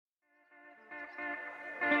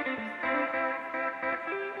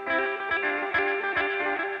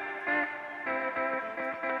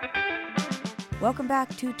Welcome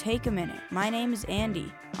back to Take a Minute. My name is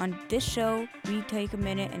Andy. On this show, we take a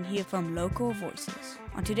minute and hear from local voices.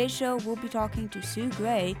 On today's show, we'll be talking to Sue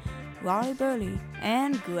Gray, Raleigh Burley,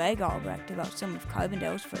 and Greg Albrecht about some of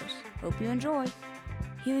Carbondale's firsts. Hope you enjoy.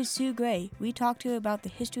 Here is Sue Gray. We talked to her about the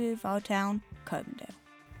history of our town, Carbondale.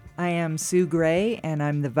 I am Sue Gray, and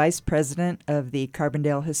I'm the Vice President of the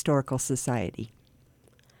Carbondale Historical Society.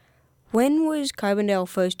 When was Carbondale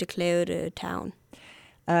first declared a town?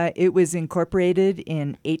 It was incorporated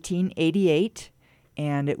in 1888,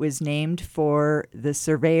 and it was named for the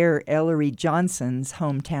surveyor Ellery Johnson's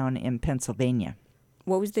hometown in Pennsylvania.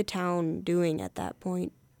 What was the town doing at that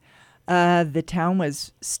point? The town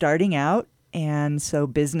was starting out, and so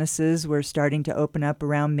businesses were starting to open up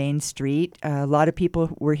around Main Street. A lot of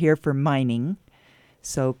people were here for mining,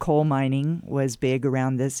 so coal mining was big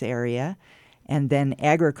around this area. And then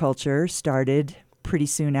agriculture started pretty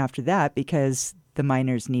soon after that because the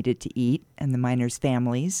miners needed to eat and the miners'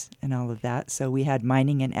 families and all of that. So we had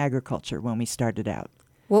mining and agriculture when we started out.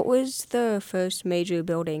 What was the first major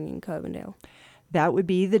building in Carbondale? That would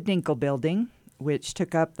be the Dinkle Building, which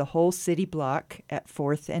took up the whole city block at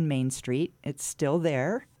 4th and Main Street. It's still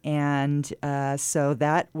there. And so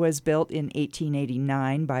that was built in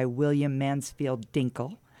 1889 by William Mansfield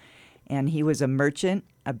Dinkle. And he was a merchant,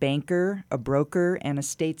 a banker, a broker, and a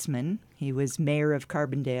statesman. He was mayor of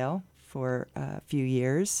Carbondale for a few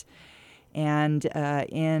years. And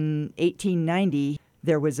in 1890,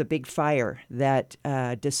 there was a big fire that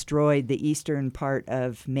destroyed the eastern part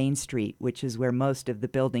of Main Street, which is where most of the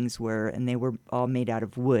buildings were, and they were all made out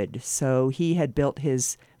of wood. So he had built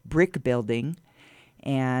his brick building,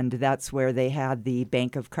 and that's where they had the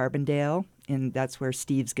Bank of Carbondale, and that's where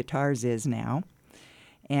Steve's Guitars is now.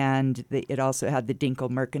 And it also had the Dinkle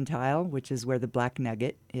Mercantile, which is where the Black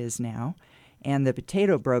Nugget is now, and the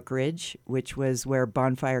Potato Brokerage, which was where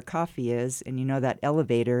Bonfire Coffee is. And you know that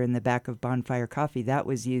elevator in the back of Bonfire Coffee, that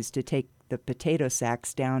was used to take the potato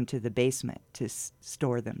sacks down to the basement to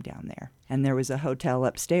store them down there. And there was a hotel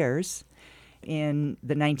upstairs. In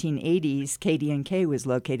the 1980s, KDNK was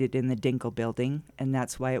located in the Dinkle Building, and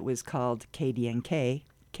that's why it was called KDNK,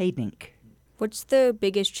 KDNK. What's the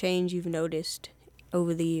biggest change you've noticed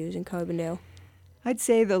over the years in Carbondale? I'd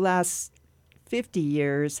say the last 50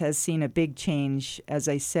 years has seen a big change. As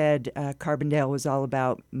I said, Carbondale was all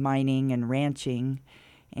about mining and ranching.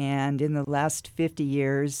 And in the last 50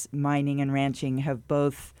 years, mining and ranching have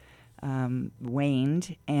both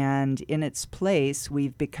waned. And in its place,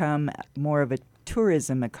 we've become more of a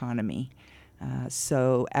tourism economy.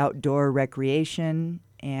 So outdoor recreation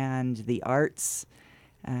and the arts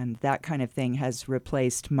and that kind of thing has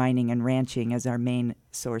replaced mining and ranching as our main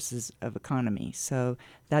sources of economy. So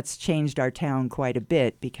that's changed our town quite a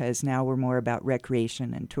bit because now we're more about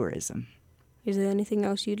recreation and tourism. Is there anything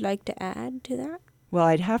else you'd like to add to that? Well,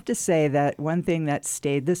 I'd have to say that one thing that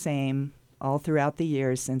stayed the same all throughout the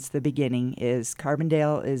years since the beginning is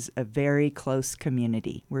Carbondale is a very close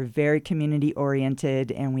community. We're very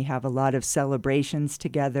community-oriented, and we have a lot of celebrations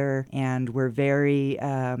together, and we're very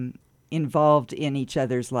involved in each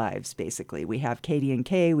other's lives, basically. We have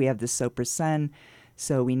KDNK, we have the Sopris Sun,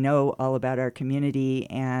 so we know all about our community,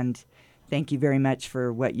 and thank you very much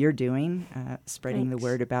for what you're doing, spreading Thanks. the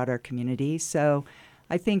word about our community. So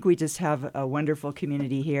I think we just have a wonderful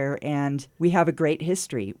community here, and we have a great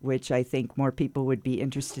history, which I think more people would be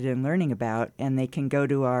interested in learning about, and they can go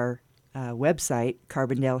to our website,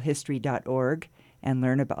 carbondalehistory.org, and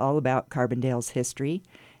learn all about Carbondale's history.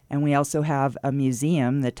 And we also have a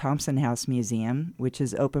museum, the Thompson House Museum, which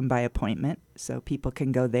is open by appointment, so people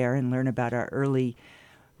can go there and learn about our early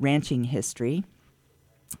ranching history.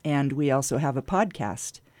 And we also have a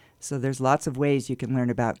podcast, so there's lots of ways you can learn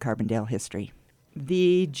about Carbondale history.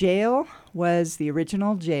 The jail was the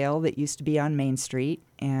original jail that used to be on Main Street,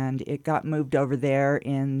 and it got moved over there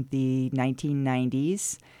in the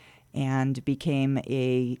 1990s and became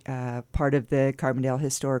a part of the Carbondale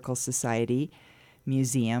Historical Society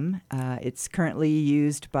Museum. It's currently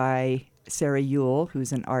used by Sarah Ewell,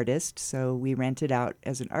 who's an artist, so we rent it out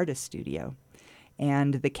as an artist studio.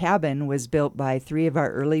 And the cabin was built by three of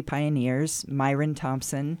our early pioneers, Myron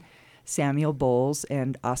Thompson, Samuel Bowles,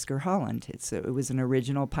 and Oscar Holland. It was an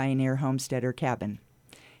original pioneer homesteader cabin.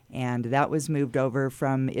 And that was moved over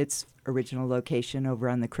from its original location over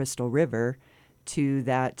on the Crystal River to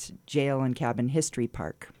that jail and cabin history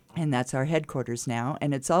park. And that's our headquarters now.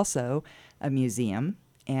 And it's also a museum.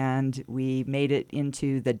 And we made it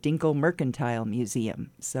into the Dinkle Mercantile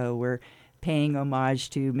Museum. So we're paying homage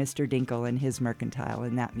to Mr. Dinkle and his mercantile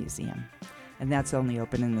in that museum. And that's only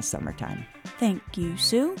open in the summertime. Thank you,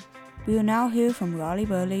 Sue. We will now hear from Raleigh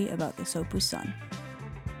Burley about the Sopris Sun.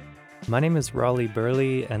 My name is Raleigh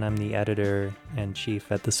Burley, and I'm the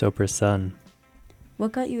editor-in-chief at the Sopris Sun.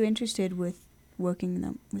 What got you interested with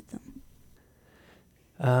working with them?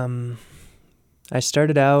 I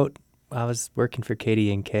started out, I was working for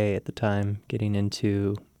KDNK at the time, getting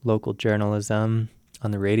into local journalism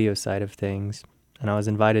on the radio side of things, and I was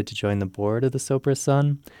invited to join the board of the Sopris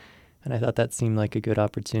Sun, and I thought that seemed like a good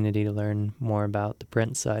opportunity to learn more about the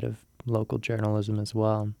print side of local journalism as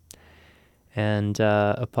well. And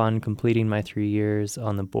upon completing my 3 years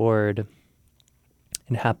on the board,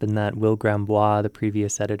 it happened that Will Grambois, the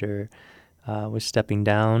previous editor, was stepping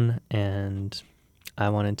down, and I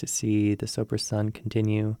wanted to see the Sopris Sun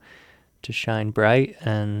continue to shine bright,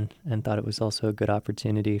 and thought it was also a good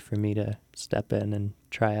opportunity for me to step in and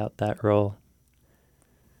try out that role.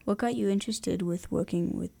 What got you interested with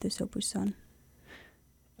working with the Sopris Sun?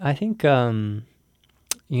 I think,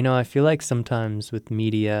 I feel like sometimes with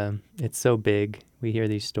media, it's so big. We hear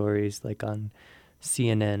these stories like on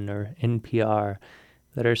CNN or NPR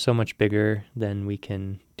that are so much bigger than we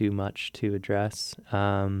can do much to address.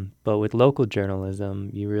 But with local journalism,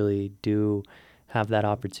 you really do have that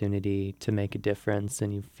opportunity to make a difference,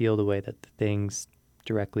 and you feel the way that the things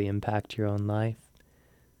directly impact your own life.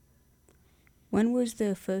 When was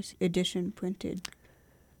the first edition printed?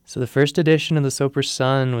 So the first edition of the Sopris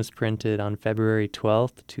Sun was printed on February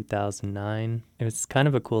 12th, 2009. It was kind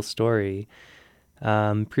of a cool story.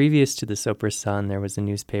 Previous to the Sopris Sun, there was a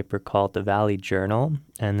newspaper called the Valley Journal,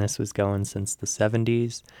 and this was going since the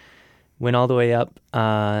 70s. Went all the way up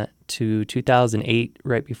to 2008,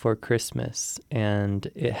 right before Christmas, and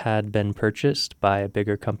it had been purchased by a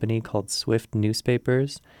bigger company called Swift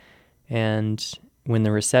Newspapers. And when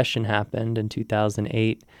the recession happened in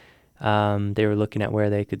 2008, they were looking at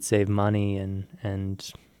where they could save money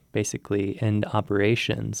and basically end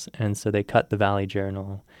operations. And so they cut the Valley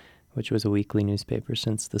Journal, which was a weekly newspaper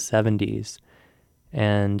since the 70s.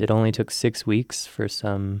 And it only took 6 weeks for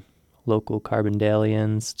some local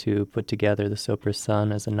Carbondalians to put together the Sopris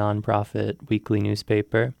Sun as a nonprofit weekly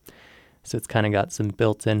newspaper. So it's kind of got some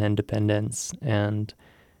built-in independence. And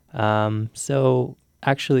so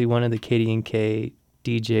actually one of the KDNK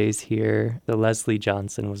DJs here, the Leslie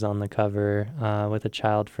Johnson, was on the cover with a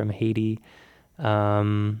child from Haiti.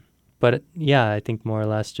 But yeah, I think more or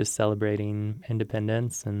less just celebrating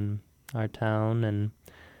independence and our town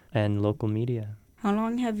and local media. How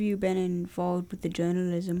long have you been involved with the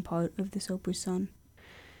journalism part of the Sopris Sun?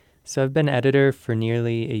 So I've been editor for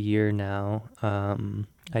nearly a year now.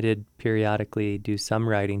 I did periodically do some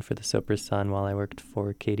writing for the Sopris Sun while I worked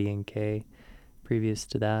for KDNK previous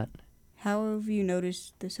to that. How have you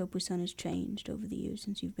noticed the Sopris Sun has changed over the years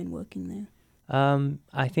since you've been working there?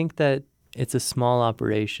 I think that it's a small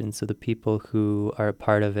operation, so the people who are a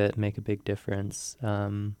part of it make a big difference.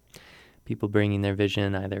 People bringing their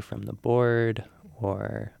vision either from the board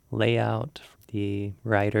or layout, the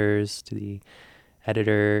writers to the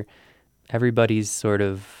editor. Everybody's sort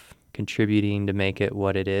of contributing to make it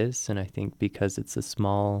what it is, and I think because it's a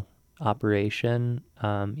small operation,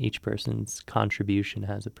 each person's contribution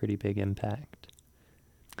has a pretty big impact.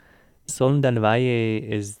 Sol del Valle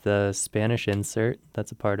is the Spanish insert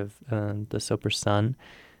that's a part of the Sopris Sun.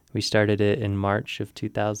 We started it in March of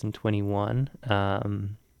 2021,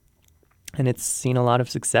 and it's seen a lot of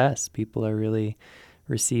success. People are really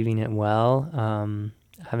receiving it well.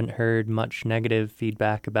 I haven't heard much negative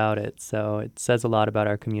feedback about it, so it says a lot about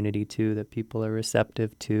our community too, that people are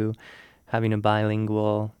receptive to having a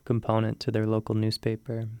bilingual component to their local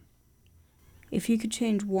newspaper. If you could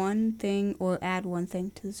change one thing or add one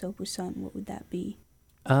thing to the Sopris Sun, what would that be?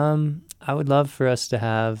 I would love for us to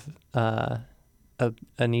have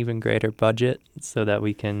an even greater budget so that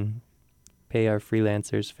we can pay our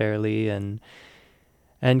freelancers fairly and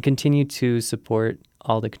continue to support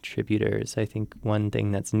all the contributors. I think one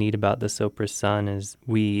thing that's neat about the Sopris Sun is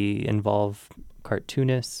we involve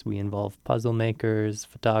cartoonists, we involve puzzle makers,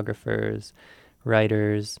 photographers,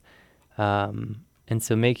 writers, and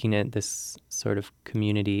so making it this sort of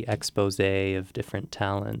community expose of different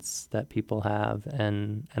talents that people have,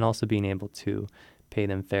 and also being able to pay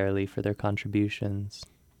them fairly for their contributions.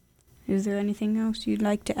 Is there anything else you'd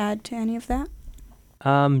like to add to any of that?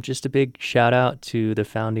 Just a big shout out to the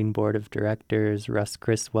founding board of directors, Russ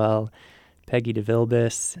Criswell, Peggy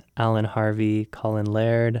DeVilbus, Alan Harvey, Colin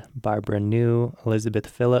Laird, Barbara New, Elizabeth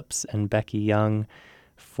Phillips, and Becky Young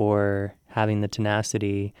for having the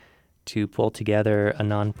tenacity to pull together a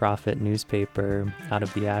nonprofit newspaper out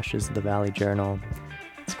of the ashes of the Valley Journal.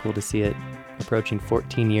 It's cool to see it approaching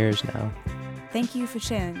 14 years now. Thank you for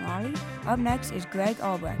sharing, Raleigh. Up next is Greg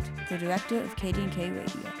Albrecht, the director of KDNK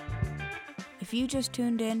Radio. If you just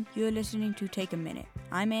tuned in, you're listening to Take a Minute,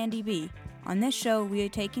 I'm Andy B. On this show, we are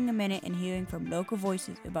taking a minute and hearing from local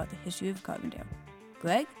voices about the history of Carbondale.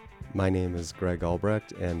 Greg? My name is Greg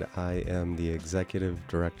Albrecht, and I am the Executive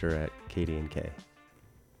Director at KDNK.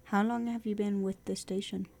 How long have you been with the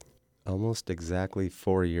station? Almost exactly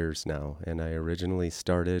 4 years now, and I originally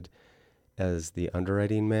started as the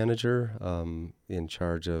underwriting manager in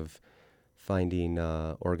charge of finding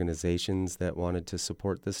organizations that wanted to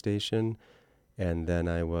support the station, and then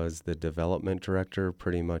I was the development director,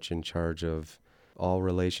 pretty much in charge of all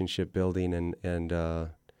relationship building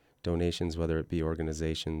and donations, whether it be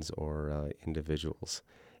organizations or individuals.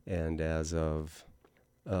 And as of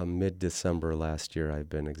mid-December last year, I've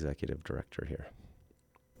been executive director here.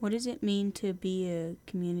 What does it mean to be a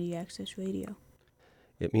community access radio?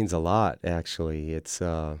 It means a lot, actually. It's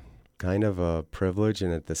kind of a privilege,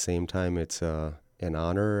 and at the same time, it's an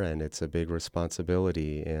honor, and it's a big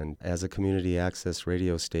responsibility. And as a community access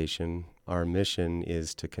radio station, our mission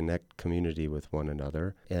is to connect community with one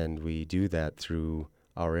another, and we do that through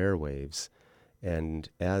our airwaves. And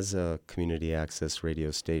as a community access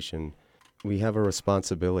radio station, we have a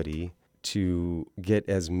responsibility to get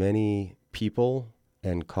as many people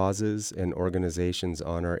and causes and organizations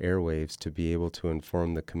on our airwaves to be able to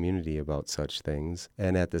inform the community about such things,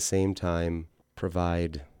 and at the same time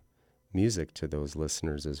provide music to those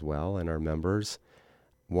listeners as well and our members.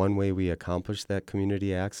 One way we accomplish that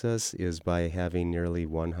community access is by having nearly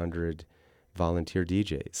 100 volunteer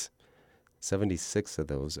DJs. 76 of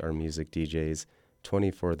those are music DJs,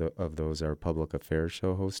 24 of those are public affairs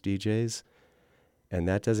show host DJs, and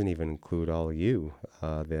that doesn't even include all of you,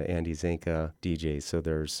 the Andy Zanca DJs, so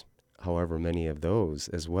there's however many of those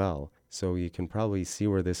as well. So you can probably see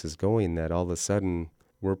where this is going, that all of a sudden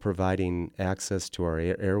we're providing access to our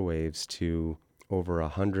airwaves to over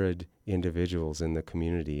 100 individuals in the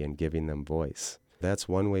community and giving them voice. That's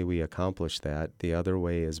one way we accomplish that. The other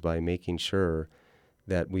way is by making sure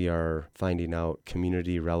that we are finding out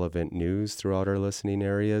community relevant news throughout our listening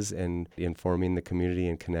areas and informing the community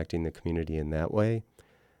and connecting the community in that way.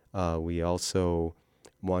 We also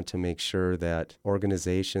want to make sure that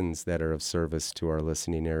organizations that are of service to our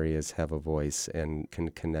listening areas have a voice and can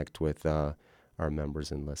connect with our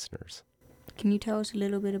members and listeners. Can you tell us a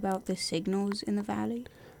little bit about the signals in the valley?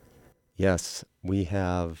 Yes, we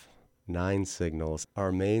have 9 signals.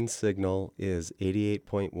 Our main signal is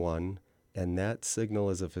 88.1, and that signal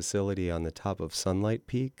is a facility on the top of Sunlight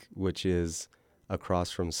Peak, which is across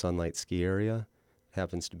from Sunlight Ski Area. It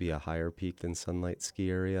happens to be a higher peak than Sunlight Ski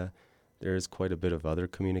Area. There is quite a bit of other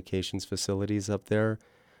communications facilities up there,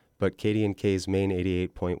 but KDNK's main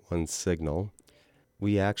 88.1 signal,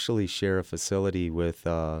 we actually share a facility with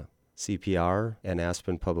CPR and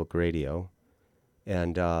Aspen Public Radio,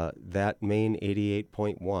 and that main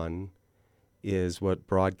 88.1 is what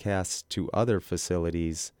broadcasts to other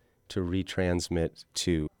facilities to retransmit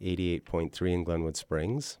to 88.3 in Glenwood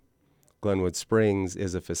Springs. Glenwood Springs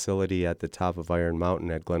is a facility at the top of Iron Mountain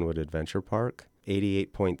at Glenwood Adventure Park.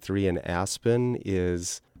 88.3 in Aspen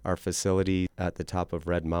is our facility at the top of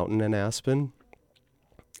Red Mountain in Aspen.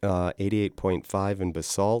 88.5 in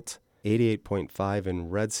Basalt. 88.5 in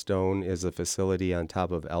Redstone is a facility on top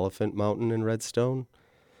of Elephant Mountain in Redstone.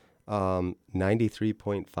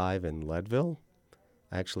 93.5 in Leadville.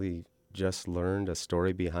 Actually, just learned a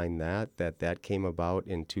story behind that came about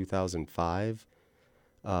in 2005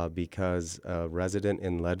 because a resident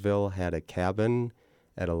in Leadville had a cabin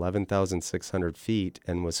at 11,600 feet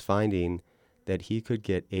and was finding that he could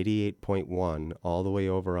get 88.1 all the way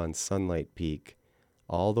over on Sunlight Peak,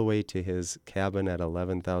 all the way to his cabin at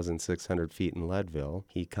 11,600 feet in Leadville.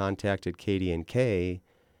 He contacted KDNK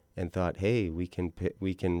and thought, hey, we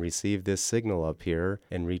can receive this signal up here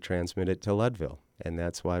and retransmit it to Leadville. And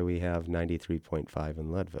that's why we have 93.5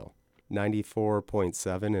 in Leadville.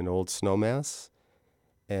 94.7 in Old Snowmass,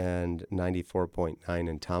 and 94.9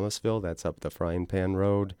 in Thomasville. That's up the Frying Pan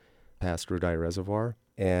Road past Rudai Reservoir,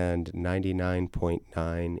 and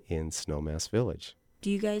 99.9 in Snowmass Village.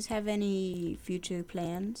 Do you guys have any future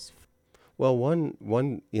plans? Well,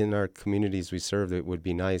 one in our communities we serve that would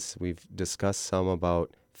be nice, we've discussed some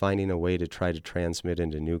about finding a way to try to transmit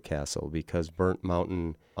into Newcastle, because Burnt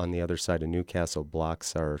Mountain on the other side of Newcastle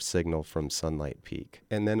blocks our signal from Sunlight Peak.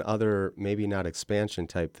 And then other, maybe not expansion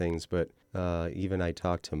type things, but even I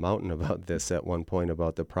talked to Mountain about this at one point,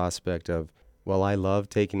 about the prospect of, well, I love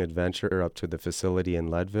taking Adventure up to the facility in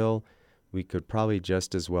Leadville. We could probably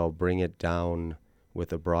just as well bring it down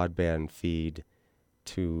with a broadband feed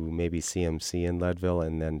to maybe CMC in Leadville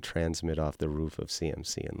and then transmit off the roof of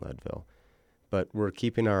CMC in Leadville. But we're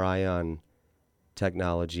keeping our eye on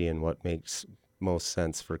technology and what makes most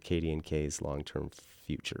sense for KDNK's long-term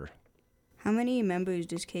future. How many members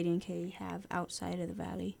does KDNK have outside of the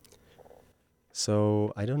valley?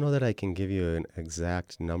 So I don't know that I can give you an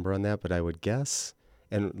exact number on that, but I would guess,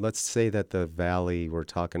 and let's say that the valley, we're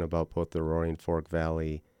talking about both the Roaring Fork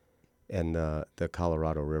Valley and the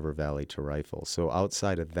Colorado River Valley to Rifle. So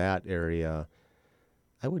outside of that area,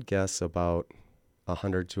 I would guess about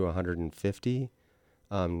 100 to 150.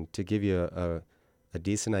 To give you a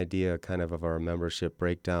decent idea kind of our membership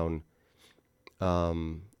breakdown,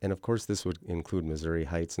 and of course this would include Missouri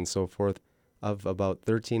Heights and so forth, of about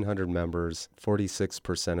 1,300 members,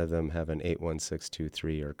 46% of them have an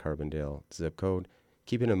 81623 or Carbondale zip code.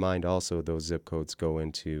 Keeping in mind also those zip codes go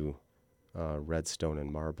into Redstone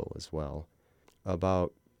and Marble as well.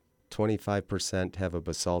 About 25% have a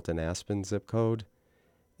Basalt and Aspen zip code,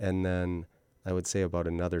 and then I would say about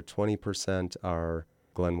another 20% are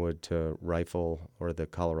Glenwood to Rifle or the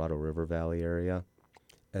Colorado River Valley area.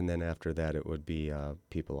 And then after that, it would be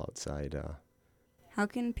people outside. How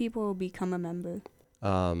can people become a member?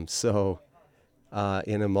 In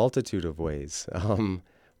a multitude of ways.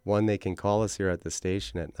 One, they can call us here at the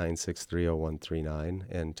station at 963-0139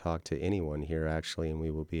 and talk to anyone here, actually, and we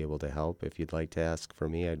will be able to help. If you'd like to ask for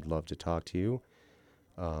me, I'd love to talk to you,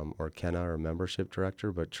 or Kenna, our membership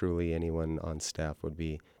director, but truly anyone on staff would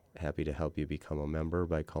be happy to help you become a member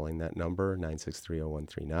by calling that number,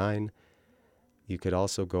 963-0139. You could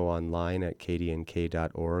also go online at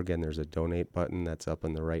kdnk.org, and there's a donate button that's up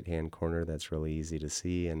in the right-hand corner that's really easy to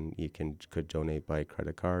see, and you could donate by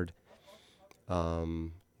credit card.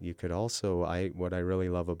 You could also, what I really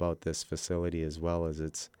love about this facility as well is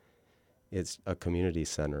it's a community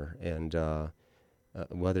center, and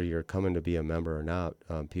whether you're coming to be a member or not,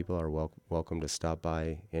 people are welcome to stop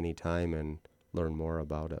by anytime and learn more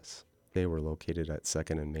about us. They were located at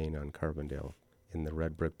 2nd and Main on Carbondale in the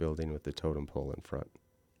red brick building with the totem pole in front.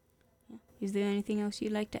 Is there anything else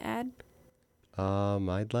you'd like to add?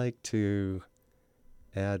 I'd like to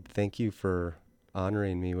add thank you for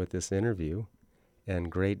honoring me with this interview,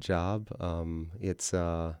 and great job. It's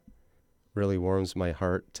really warms my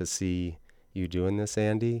heart to see you doing this,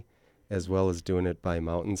 Andy, as well as doing it by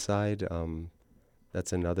Mountainside.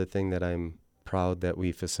 That's another thing that I'm proud that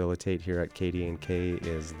we facilitate here at KDNK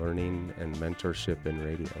is learning and mentorship in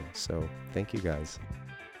radio. So thank you guys.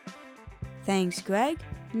 Thanks, Greg.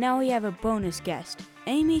 Now we have a bonus guest,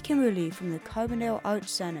 Amy Kimberly from the Carbondale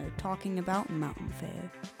Arts Center, talking about Mountain Fair.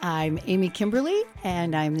 I'm Amy Kimberly,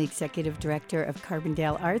 and I'm the Executive Director of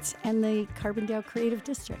Carbondale Arts and the Carbondale Creative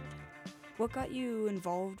District. What got you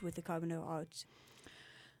involved with the Carbondale Arts?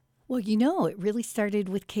 Well, it really started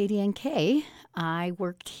with KDNK. I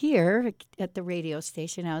worked here at the radio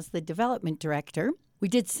station. I was the development director. We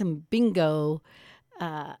did some bingo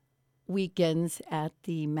weekends at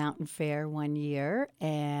the Mountain Fair one year,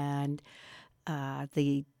 and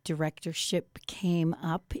the directorship came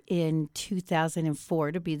up in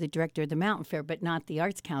 2004 to be the director of the Mountain Fair, but not the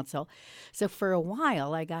Arts Council. So for a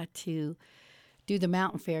while, I got to do the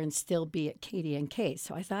Mountain Fair and still be at KDNK.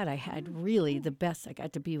 So I thought I had really the best. I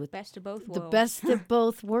got to be with Best of both worlds. the best of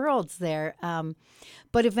both worlds there.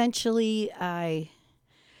 But eventually I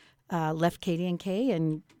left KDNK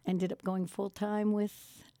and ended up going full-time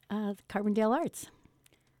with the Carbondale Arts.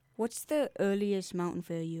 What's the earliest Mountain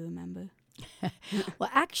Fair you remember? Well,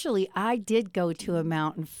 actually, I did go to a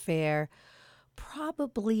Mountain Fair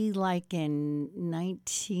probably like in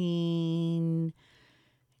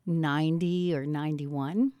 1990 or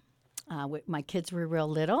 91. My kids were real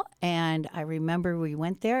little, and I remember we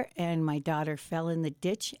went there, and my daughter fell in the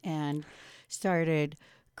ditch and started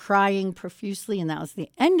crying profusely, and that was the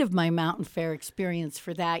end of my Mountain Fair experience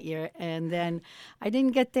for that year. And then I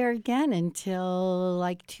didn't get there again until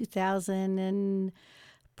like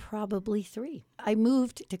 2003. I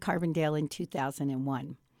moved to Carbondale in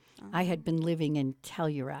 2001. I had been living in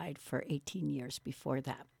Telluride for 18 years before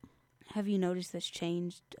that. Have you noticed that's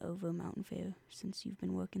changed over Mountain Fair since you've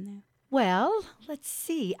been working there? Well, let's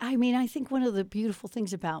see. I think one of the beautiful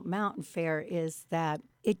things about Mountain Fair is that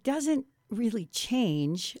it doesn't really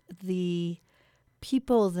change. The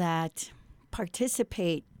people that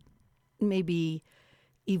participate maybe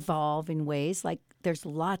evolve in ways like there's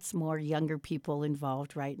lots more younger people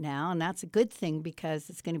involved right now, and that's a good thing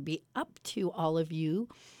because it's going to be up to all of you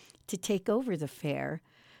to take over the fair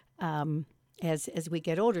as we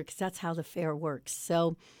get older, because that's how the fair works.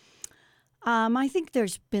 So I think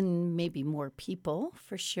there's been maybe more people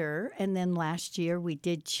for sure. And then last year we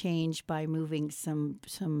did change by moving some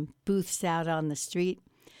booths out on the street.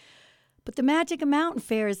 But the magic of Mountain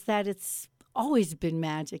Fair is that it's always been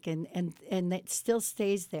magic, and it still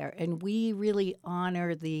stays there. And we really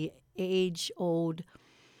honor the age-old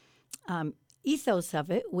ethos of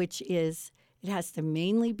it, which is it has to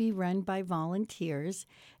mainly be run by volunteers,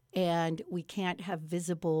 and we can't have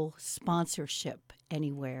visible sponsorship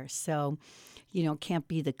anywhere. So, can't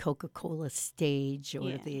be the Coca-Cola stage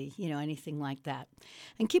or anything like that.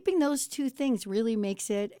 And keeping those two things really makes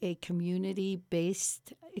it a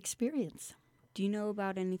community-based experience. Do you know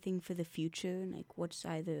about anything for the future? Like what's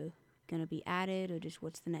either going to be added or just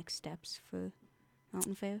what's the next steps for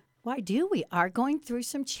Mountain Fair? Well, I do. We are going through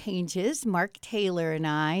some changes. Mark Taylor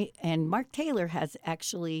and Mark Taylor has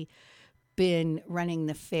actually been running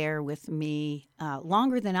the fair with me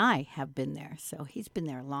longer than I have been there. So he's been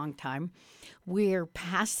there a long time. We're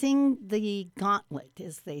passing the gauntlet,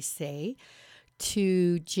 as they say,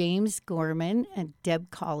 to James Gorman and Deb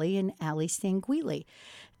Colley and Ali Sanguili.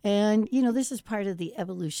 And, this is part of the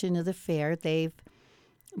evolution of the fair. They've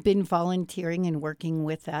been volunteering and working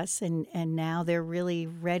with us, and now they're really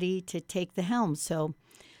ready to take the helm. So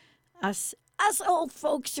us old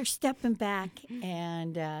folks are stepping back,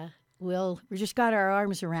 and we just got our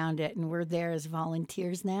arms around it, and we're there as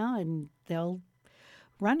volunteers now, and they'll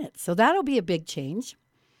run it. So that'll be a big change.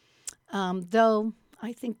 Though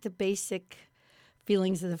I think the basic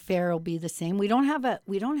feelings of the fair will be the same. We don't have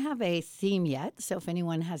a theme yet, so if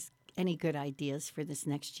anyone has any good ideas for this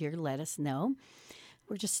next year, let us know.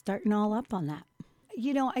 We're just starting all up on that.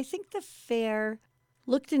 I think the fair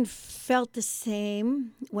looked and felt the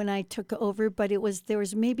same when I took over, but there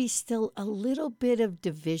was maybe still a little bit of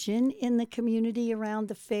division in the community around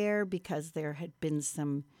the fair because there had been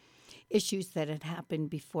some issues that had happened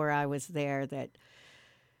before I was there that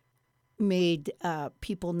made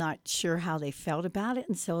people not sure how they felt about it.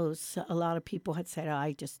 And so a lot of people had said,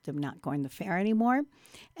 I just am not going to the fair anymore.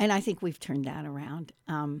 And I think we've turned that around.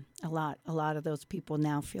 A lot of those people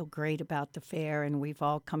now feel great about the fair, and we've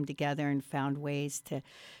all come together and found ways to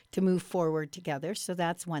move forward together. So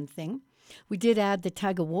that's one thing. We did add the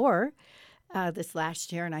tug of war this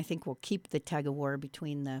last year, and I think we'll keep the tug of war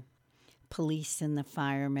between the police and the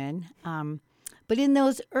firemen. But in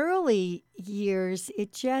those early years,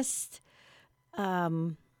 it just... there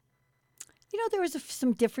was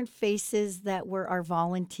some different faces that were our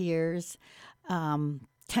volunteers.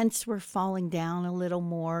 Tents were falling down a little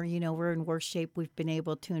more. We're in worse shape. We've been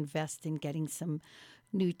able to invest in getting some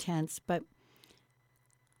new tents. But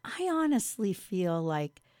I honestly feel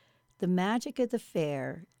like the magic of the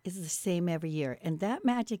fair is the same every year. And that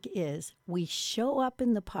magic is we show up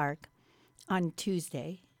in the park on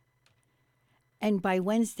Tuesday, and by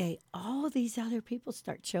Wednesday, all these other people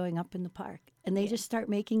start showing up in the park, and they just start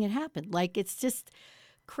making it happen. Like, it's just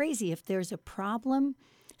crazy. If there's a problem,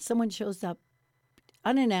 someone shows up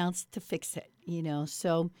unannounced to fix it,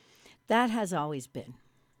 So that has always been.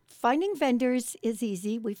 Finding vendors is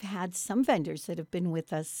easy. We've had some vendors that have been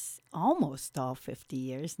with us almost all 50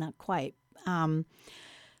 years, not quite.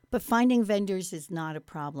 But finding vendors is not a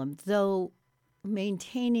problem, though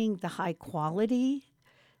maintaining the high quality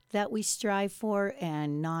that we strive for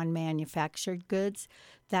and non-manufactured goods,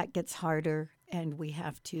 that gets harder, and we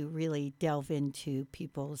have to really delve into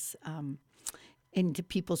people's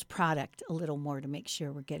product a little more to make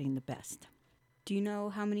sure we're getting the best. Do you know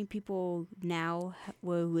how many people now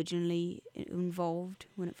were originally involved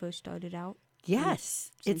when it first started out?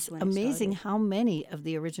 Yes. It's amazing how many of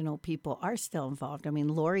the original people are still involved. I mean,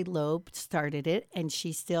 Lori Loeb started it, and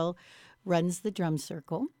she still runs the drum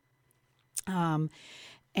circle.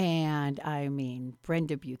 And I mean,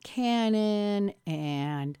 Brenda Buchanan,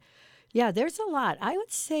 and there's a lot. I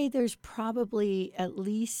would say there's probably at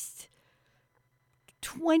least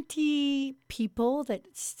 20 people that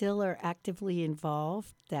still are actively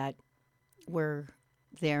involved that were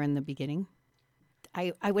there in the beginning.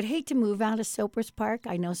 I would hate to move out of Sopris Park.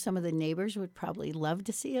 I know some of the neighbors would probably love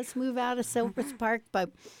to see us move out of Sopris Park,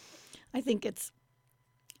 but I think it's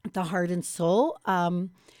the heart and soul.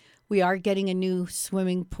 We are getting a new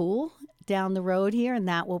swimming pool down the road here, and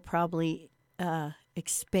that will probably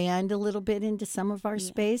expand a little bit into some of our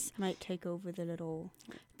space. Might take over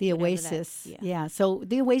the Oasis. So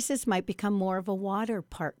the Oasis might become more of a water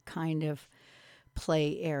park kind of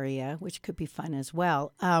play area, which could be fun as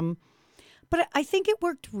well. But I think it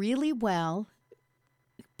worked really well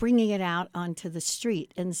bringing it out onto the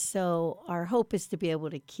street. And so our hope is to be able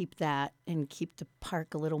to keep that and keep the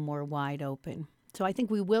park a little more wide open. So I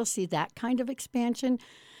think we will see that kind of expansion,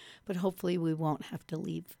 but hopefully we won't have to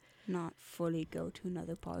leave. Not fully go to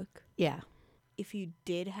another park. Yeah. If you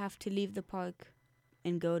did have to leave the park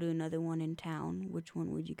and go to another one in town, which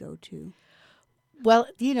one would you go to? Well,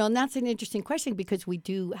 and that's an interesting question because we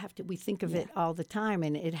think of it all the time,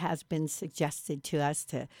 and it has been suggested to us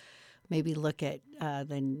to maybe look at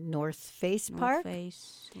the North Face North Park.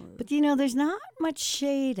 Face. But, there's not much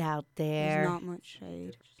shade out there. There's not much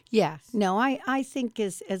shade. Yeah. No, I think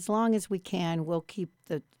as long as we can, we'll keep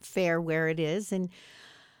the fair where it is. And,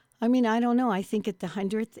 I don't know. I think at the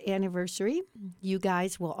 100th anniversary, you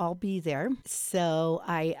guys will all be there. So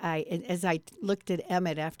as I looked at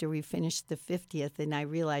Emmett after we finished the 50th, and I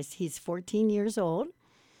realized he's 14 years old,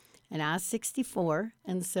 and I was 64.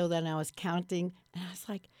 And so then I was counting, and I was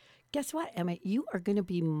like, guess what, Emmett? You are going to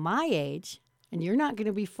be my age, and you're not going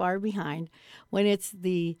to be far behind when it's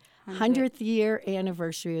the 100th year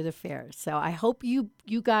anniversary of the fair. So I hope you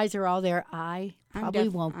guys are all there. I probably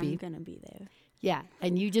won't be. I'm going to be there. Yeah,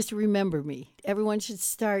 and you just remember me. Everyone should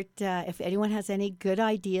start, if anyone has any good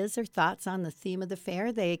ideas or thoughts on the theme of the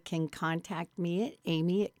fair, they can contact me at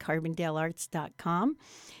amy@carbondalearts.com,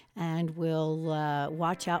 and we'll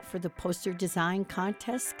watch out for the poster design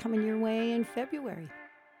contest coming your way in February.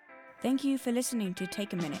 Thank you for listening to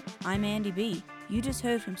Take a Minute. I'm Andy B. You just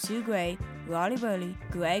heard from Sue Gray, Raleigh Burley,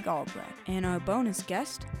 Greg Albrecht, and our bonus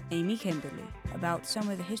guest, Amy Kimberly, about some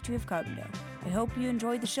of the history of Carbondale. I hope you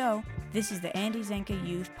enjoyed the show. This is the Andy Zanca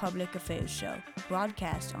Youth Public Affairs Show,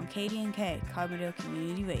 broadcast on KDNK, Carbondale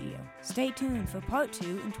Community Radio. Stay tuned for part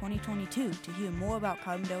 2 in 2022 to hear more about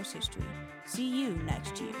Carbondale's history. See you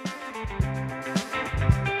next year.